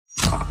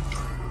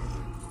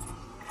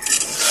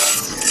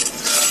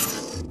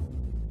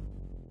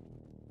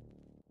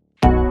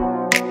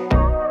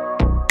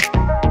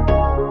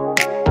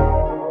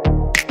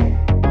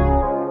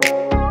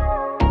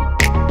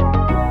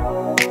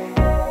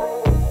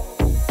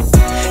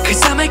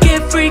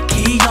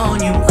freaky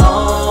on you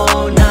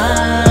all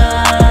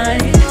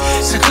night.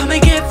 So come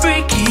and get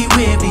freaky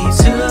with me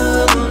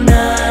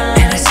tonight.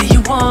 And I see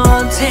you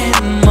wanting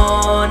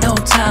more. No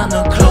time,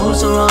 the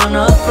clothes are on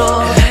the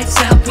floor. Lights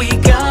out, we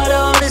got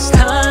all this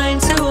time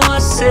to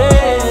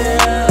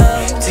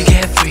ourselves to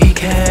get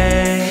freaky.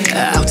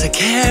 I'll take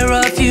care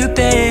of you,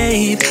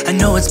 babe. I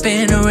know it's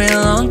been a real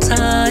long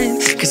time,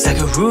 cause I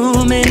got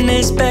room in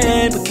this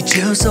bed. We can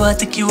chill, so I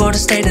think you ought to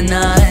stay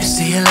tonight.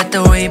 See, you like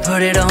the way you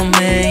put it on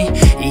me.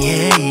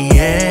 Yeah,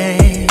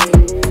 yeah.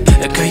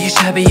 Girl, you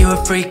shy, but you a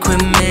freak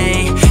with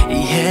me.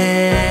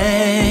 Yeah.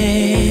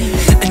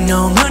 And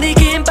no money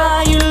can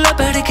buy you love,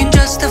 but it can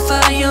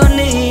justify your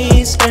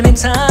needs. Spending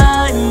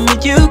time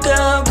with you,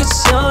 girl,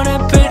 cause you're the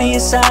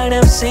prettiest sight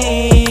I've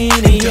seen.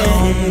 Yeah.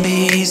 Don't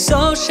be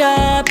so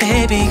shy,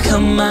 baby,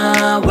 come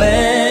my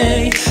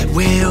way.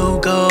 We'll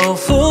go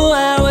for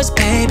hours,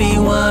 baby,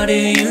 what do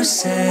you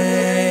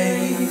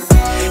say?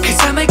 Cause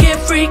I'ma get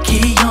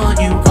freaky on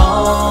you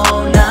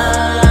all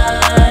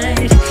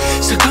night.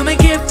 So come and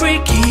get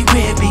freaky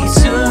with me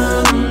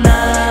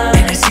tonight.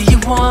 And I see you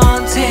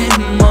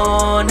wanting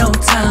more. No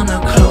time, the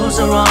clothes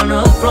are on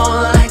the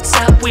floor. Lights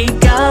up, we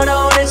got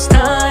all this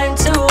time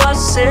to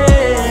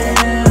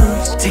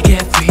ourselves to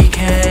get freaky.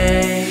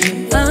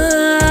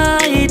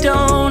 I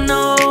don't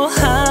know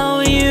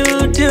how you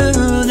do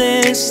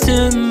this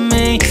to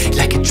me.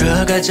 Like a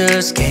drug, I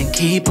just can't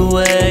keep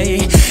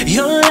away.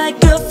 You're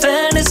like a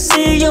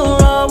fantasy,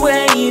 you're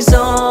always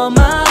on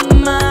my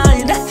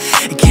mind.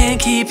 Can't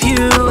keep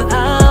you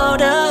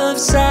out of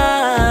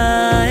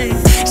sight.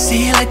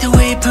 See, you like the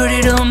way you put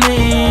it on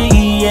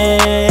me,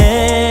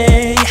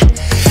 yeah.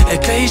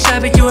 Girl, you shy,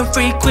 but you a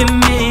freak with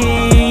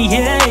me,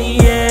 yeah,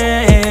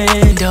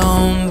 yeah.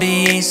 Don't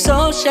be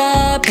so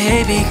shy,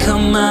 baby,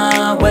 come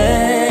my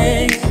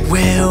way.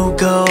 We'll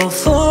go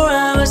for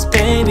hours,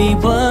 baby,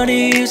 what do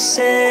you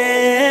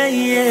say?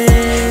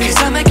 Yeah. Cause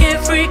I'ma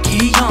get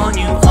freaky on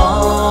you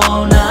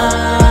all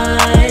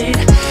night.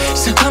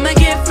 So come and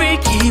get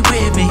freaky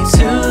with me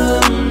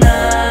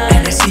tonight.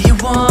 And I see you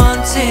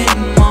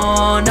wanting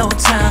more. No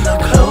time, the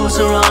clothes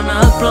are on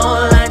the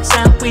floor. Lights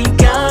out, we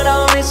got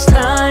all this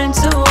time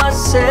to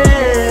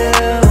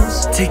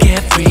ourselves to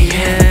get freaky.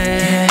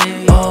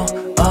 Yeah. Oh,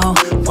 oh,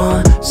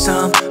 want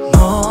some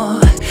more.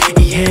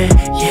 Yeah,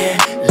 yeah,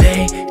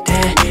 lady,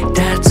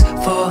 that's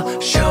for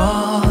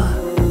sure.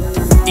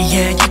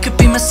 Yeah, you could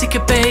be my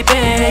secret,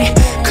 baby,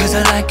 cause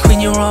I like when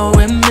you're all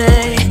with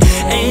me.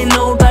 Ain't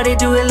nobody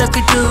do it like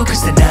I do,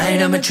 cause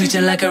tonight I'ma treat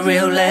you like a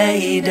real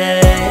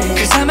lady.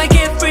 Cause I'ma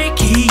get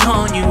freaky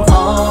on you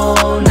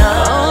all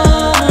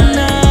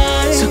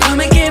night. So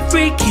come and get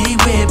freaky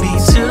with me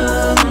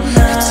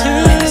tonight.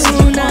 And I see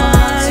you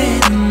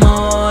wanting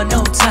more.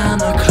 No time,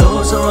 the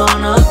clothes are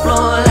on the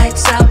floor.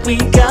 Lights out, we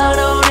got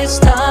all this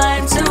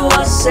time to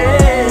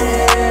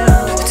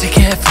ourselves to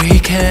get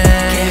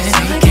freaky.